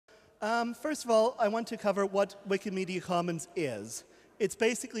First of all, I want to cover what Wikimedia Commons is. It's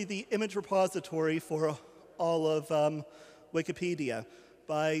basically the image repository for all of Wikipedia.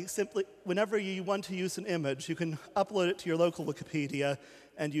 Whenever you want to use an image, you can upload it to your local Wikipedia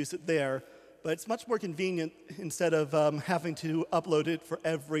and use it there. But it's much more convenient instead of having to upload it for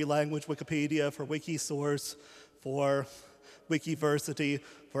every language Wikipedia, for Wikisource, for Wikiversity,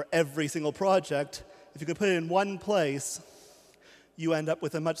 for every single project. If you can put it in one place, you end up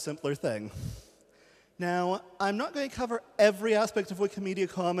with a much simpler thing. Now, I'm not going to cover every aspect of Wikimedia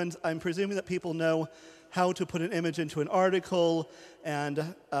Commons. I'm presuming that people know how to put an image into an article and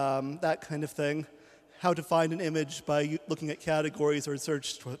that kind of thing, how to find an image by looking at categories or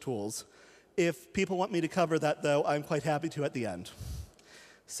search tools. If people want me to cover that, though, I'm quite happy to at the end.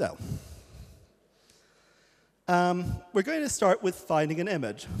 So, we're going to start with finding an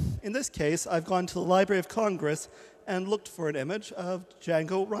image. In this case, I've gone to the Library of Congress and looked for an image of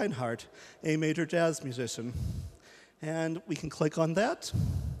Django Reinhardt, a major jazz musician. And we can click on that,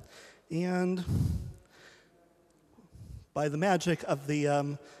 and by the magic of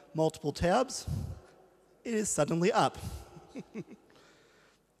the multiple tabs, it is suddenly up.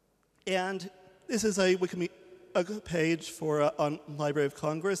 And this is a page for on Library of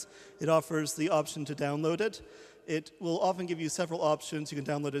Congress. It offers the option to download it. It will often give you several options. You can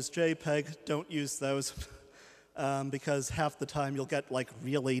download as JPEG. Don't use those because half the time you'll get like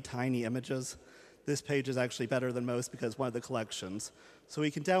really tiny images. This page is actually better than most because one of the collections. So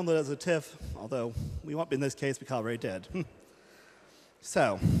we can download it as a TIFF, although we won't be in this case because I already did.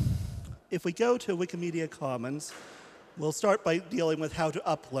 So if we go to Wikimedia Commons, we'll start by dealing with how to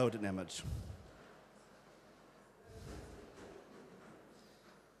upload an image.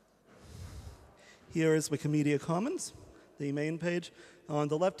 Here is Wikimedia Commons, the main page. On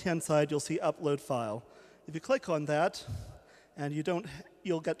the left-hand side, you'll see Upload File. If you click on that, and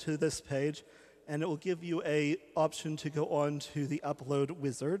you'll get to this page, and it will give you an option to go on to the Upload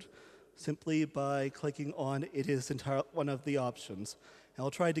Wizard simply by clicking on it is one of the options. And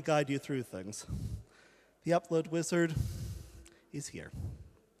I'll try to guide you through things. The Upload Wizard is here.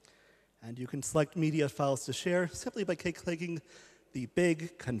 And you can select media files to share simply by clicking the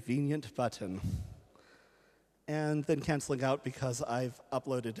big, convenient button. And then canceling out because I've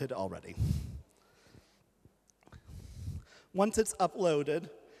uploaded it already. Once it's uploaded,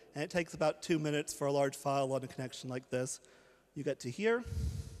 and it takes about 2 minutes for a large file on a connection like this, you get to here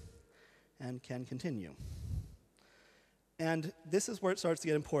and can continue. And this is where it starts to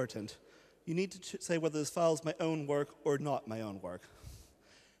get important. You need to say whether this file is my own work or not my own work.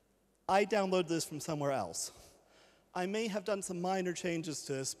 I downloaded this from somewhere else. I may have done some minor changes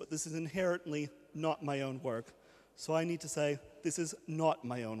to this, but this is inherently not my own work. So I need to say, this is not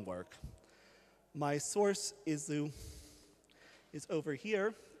my own work. My source is over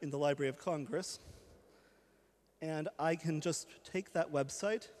here in the Library of Congress. And I can just take that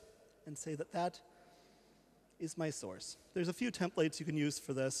website and say that that is my source. There's a few templates you can use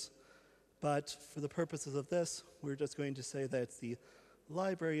for this. But for the purposes of this, we're just going to say that it's the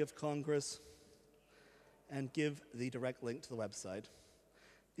Library of Congress and give the direct link to the website.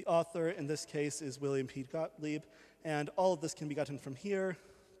 The author in this case is William P. Gottlieb, and all of this can be gotten from here.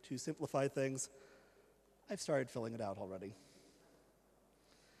 To simplify things, I've started filling it out already.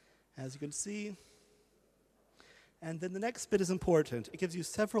 As you can see, and then the next bit is important. It gives you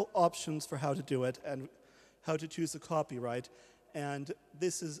several options for how to do it and how to choose the copyright, and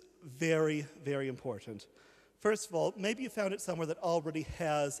this is very, very important. First of all, maybe you found it somewhere that already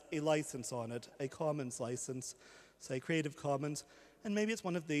has a license on it, a Commons license, say Creative Commons, and maybe it's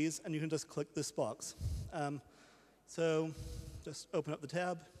one of these, and you can just click this box. So just open up the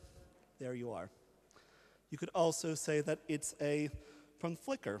tab. There you are. You could also say that it's from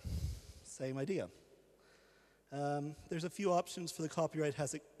Flickr. Same idea. There's a few options for the copyright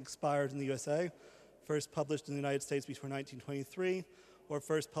has expired in the USA. First published in the United States before 1923, or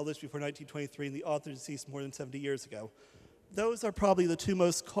first published before 1923 and the author deceased more than 70 years ago. Those are probably the two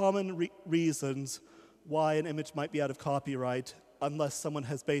most common reasons why an image might be out of copyright, unless someone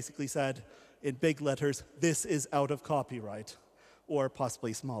has basically said in big letters, this is out of copyright, or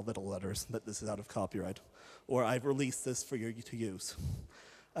possibly small little letters that this is out of copyright, or I've released this for you to use.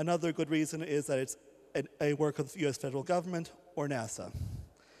 Another good reason is that it's a work of the US federal government or NASA.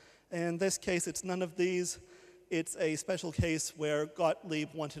 In this case, it's none of these. It's a special case where Gottlieb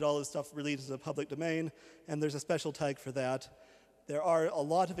wanted all his stuff released as a public domain, and there's a special tag for that. There are a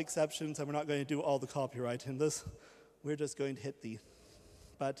lot of exceptions, and we're not going to do all the copyright in this. We're just going to hit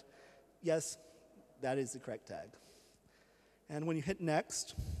but yes, that is the correct tag. And when you hit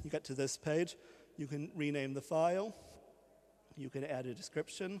next, you get to this page. You can rename the file. You can add a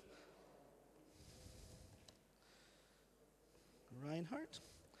description, Reinhardt.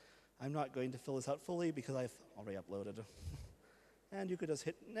 I'm not going to fill this out fully because I've already uploaded it. And you could just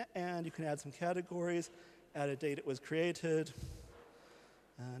hit, and you can add some categories, add a date it was created,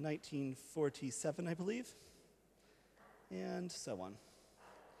 1947, I believe, and so on.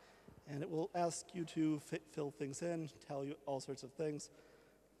 And it will ask you to fill things in, tell you all sorts of things.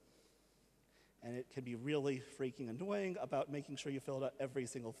 And it can be really freaking annoying about making sure you filled out every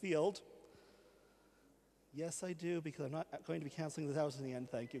single field. Yes, I do, because I'm not going to be canceling this out in the end,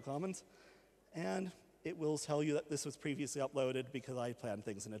 thank you, Commons. And it will tell you that this was previously uploaded because I planned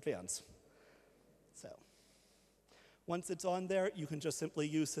things in advance. So, once it's on there, you can just simply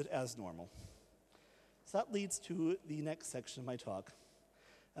use it as normal. So that leads to the next section of my talk.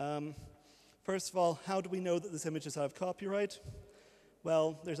 First of all, how do we know that this image is out of copyright?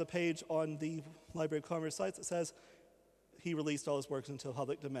 Well, there's a page on the Library of Congress site that says he released all his works into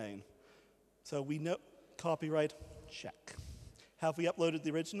public domain. So we know copyright, check. Have we uploaded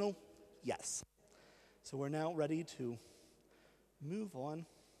the original? Yes. So we're now ready to move on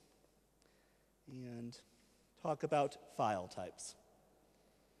and talk about file types.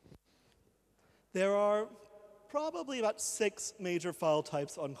 There are probably about 6 major file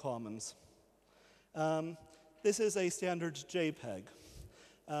types on Commons. This is a standard JPEG.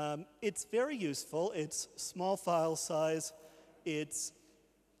 It's very useful. It's small file size. It's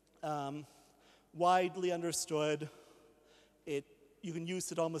widely understood. You can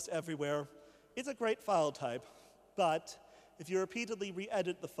use it almost everywhere. It's a great file type, but if you repeatedly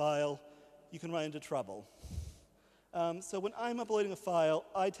re-edit the file, you can run into trouble. So when I'm uploading a file,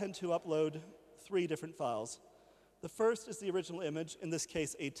 I tend to upload 3 different files. The first is the original image, in this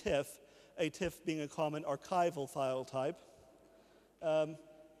case a TIFF being a common archival file type.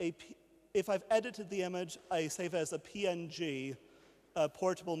 If I've edited the image, I save it as a PNG,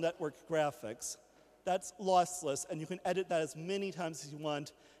 portable network graphics. That's lossless, and you can edit that as many times as you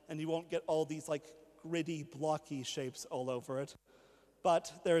want, and you won't get all these like gritty, blocky shapes all over it.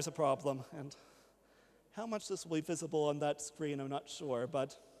 But there is a problem, and how much this will be visible on that screen, I'm not sure,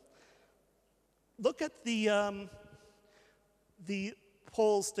 but look at the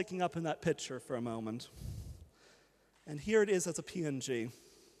poles sticking up in that picture for a moment. And here it is as a PNG.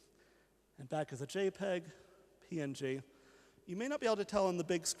 And back as a JPEG, PNG. You may not be able to tell on the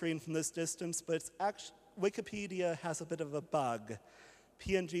big screen from this distance, but it's Wikipedia has a bit of a bug.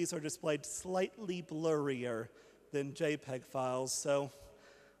 PNGs are displayed slightly blurrier than JPEG files, so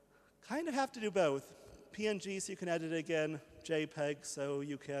kind of have to do both. PNG so you can edit again, JPEG so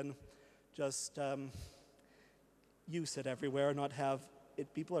you can just use it everywhere, not have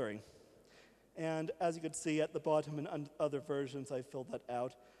it be blurry. And as you can see at the bottom in other versions, I filled that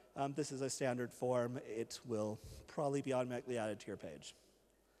out. This is a standard form. It will probably be automatically added to your page.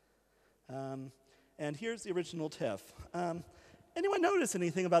 And here's the original TIFF. Anyone notice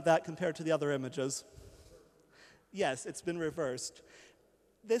anything about that compared to the other images? Yes, it's been reversed.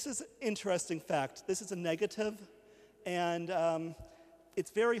 This is an interesting fact. This is a negative, and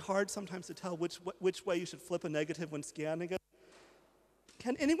it's very hard sometimes to tell which way you should flip a negative when scanning it.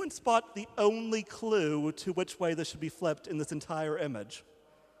 Can anyone spot the only clue to which way this should be flipped in this entire image?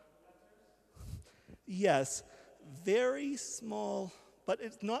 Yes, very small, but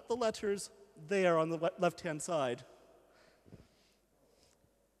it's not the letters there on the left-hand side.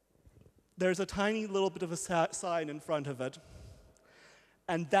 There's a tiny little bit of a sign in front of it,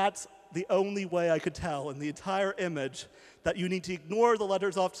 and that's the only way I could tell in the entire image that you need to ignore the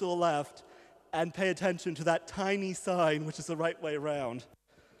letters off to the left and pay attention to that tiny sign, which is the right way around.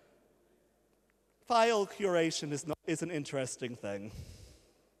 File curation is an interesting thing.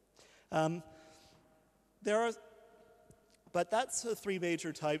 But that's the 3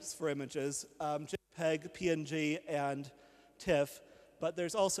 major types for images, JPEG, PNG, and TIFF. But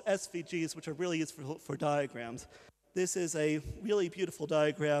there's also SVGs, which are really useful for diagrams. This is a really beautiful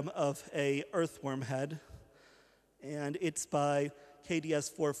diagram of a earthworm head, and it's by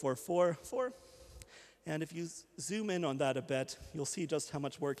KDS 4444. And if you zoom in on that a bit, you'll see just how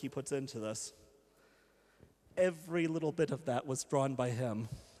much work he puts into this. Every little bit of that was drawn by him.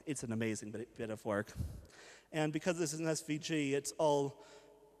 It's an amazing bit of work. And because this is an SVG,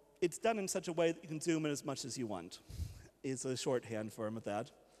 it's done in such a way that you can zoom in as much as you want, is a shorthand form of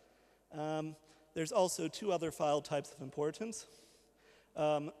that. There's also 2 other file types of importance.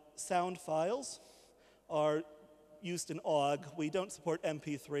 Sound files are used in OGG. We don't support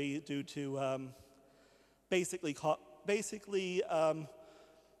MP3 due to basically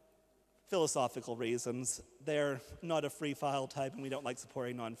philosophical reasons. They're not a free file type, and we don't like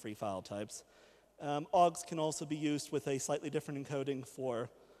supporting non-free file types. OGGs can also be used with a slightly different encoding for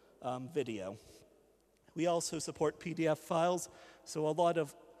video. We also support PDF files, so a lot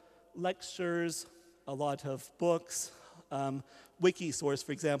of lectures, a lot of books. Wikisource,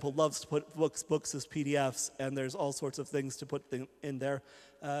 for example, loves to put books as PDFs, and there's all sorts of things to put in there.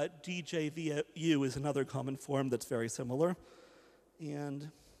 DJVU is another common form that's very similar.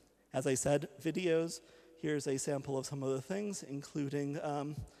 And as I said, videos. Here's a sample of some of the things, including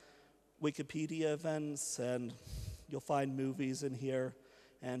Wikipedia events, and you'll find movies in here,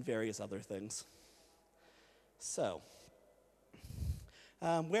 and various other things. So,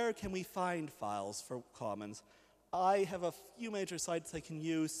 where can we find files for Commons? I have a few major sites I can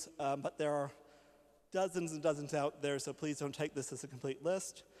use, but there are dozens and dozens out there, so please don't take this as a complete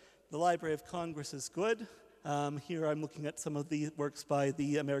list. The Library of Congress is good. Here I'm looking at some of the works by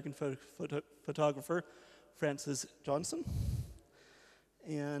the American photographer, Francis Johnson.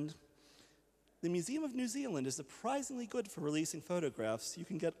 And the Museum of New Zealand is surprisingly good for releasing photographs. You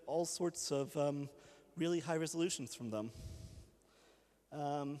can get all sorts of really high resolutions from them.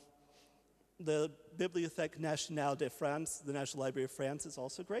 The Bibliothèque Nationale de France, the National Library of France, is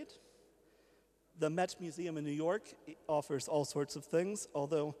also great. The Met Museum in New York offers all sorts of things,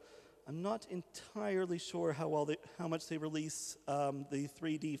 although I'm not entirely sure how much they release the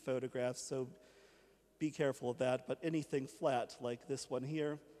 3D photographs, so be careful of that. But anything flat, like this one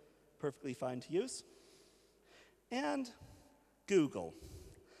here, perfectly fine to use. And Google.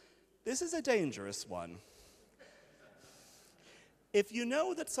 This is a dangerous one. If you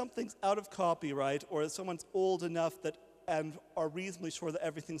know that something's out of copyright, or that someone's old enough and are reasonably sure that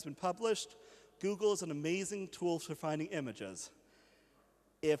everything's been published, Google is an amazing tool for finding images.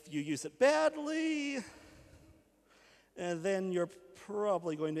 If you use it badly, then you're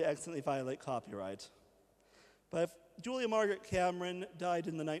probably going to accidentally violate copyright. But if Julia Margaret Cameron died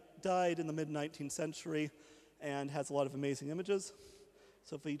in the mid-19th century and has a lot of amazing images.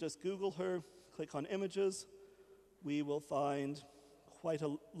 So if we just Google her, click on images, we will find quite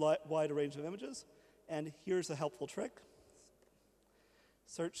a wide range of images. And here's a helpful trick.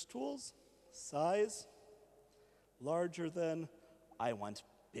 Search tools, size, larger than, I want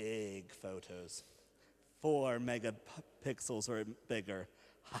big photos, 4 megapixels or bigger.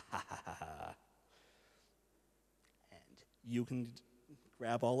 And you can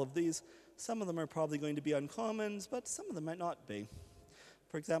grab all of these. Some of them are probably going to be uncommons, but some of them might not be.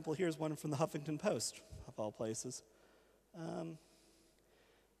 For example, here's one from the Huffington Post, of all places.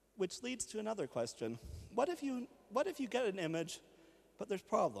 Which leads to another question. What if you get an image, but there's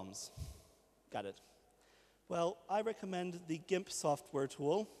problems? Got it. Well, I recommend the GIMP software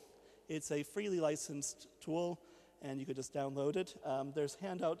tool. It's a freely licensed tool, and you could just download it. There's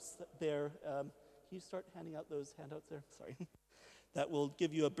handouts there. Can you start handing out those handouts there? Sorry. That will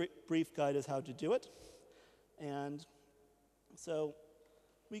give you a brief guide as how to do it. And so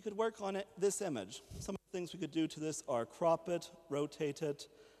we could work on this image. Some of the things we could do to this are crop it, rotate it,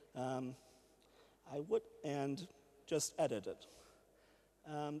 and just edit it.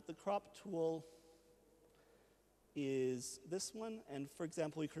 The crop tool is this one, and for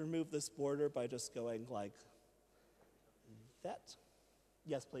example, we can remove this border by just going like that.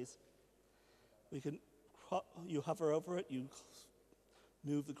 Yes, please. You hover over it, you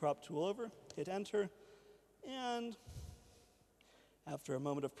move the crop tool over, hit enter, and after a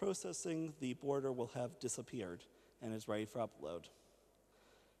moment of processing, the border will have disappeared and is ready for upload.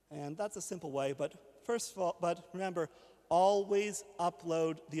 And that's a simple way, but remember, always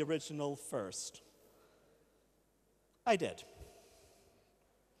upload the original first. I did.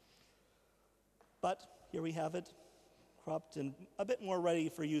 But here we have it, cropped and a bit more ready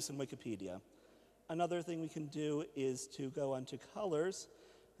for use in Wikipedia. Another thing we can do is to go onto colors,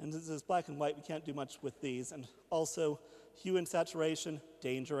 and this is black and white, we can't do much with these, and also hue and saturation,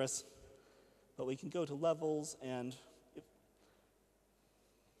 dangerous. But we can go to levels, and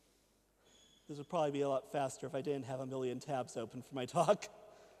this would probably be a lot faster if I didn't have a million tabs open for my talk.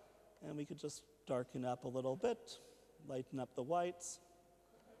 And we could just darken up a little bit, lighten up the whites.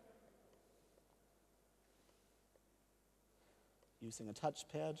 Using a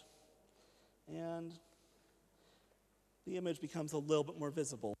touchpad. And the image becomes a little bit more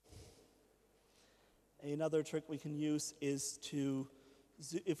visible. Another trick we can use is to,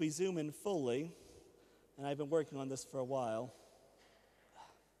 if we zoom in fully, and I've been working on this for a while,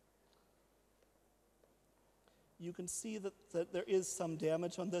 you can see that there is some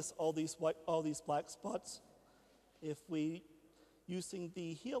damage on this, all these black spots. If we, using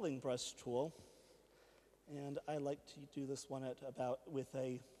the healing brush tool, and I like to do this one with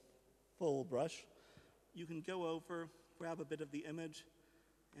a full brush, you can go over, grab a bit of the image,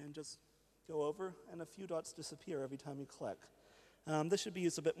 and just go over, and a few dots disappear every time you click. This should be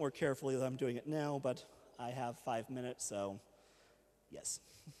used a bit more carefully than I'm doing it now, but I have 5 minutes, so yes.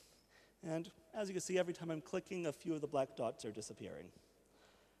 And as you can see, every time I'm clicking, a few of the black dots are disappearing.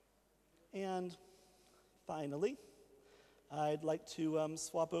 And finally, I'd like to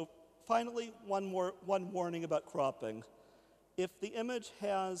swap over. Finally, one warning about cropping. If the image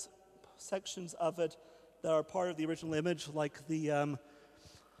has sections of it that are part of the original image, like the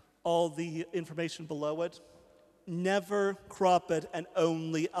all the information below it, never crop it and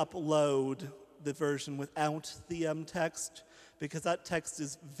only upload the version without the text, because that text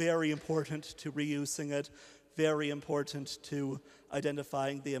is very important to reusing it, very important to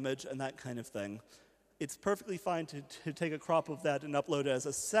identifying the image and that kind of thing. It's perfectly fine to take a crop of that and upload it as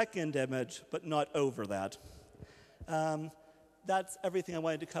a second image, but not over that. That's everything I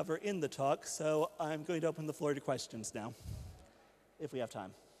wanted to cover in the talk, so I'm going to open the floor to questions now, if we have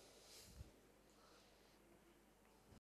time.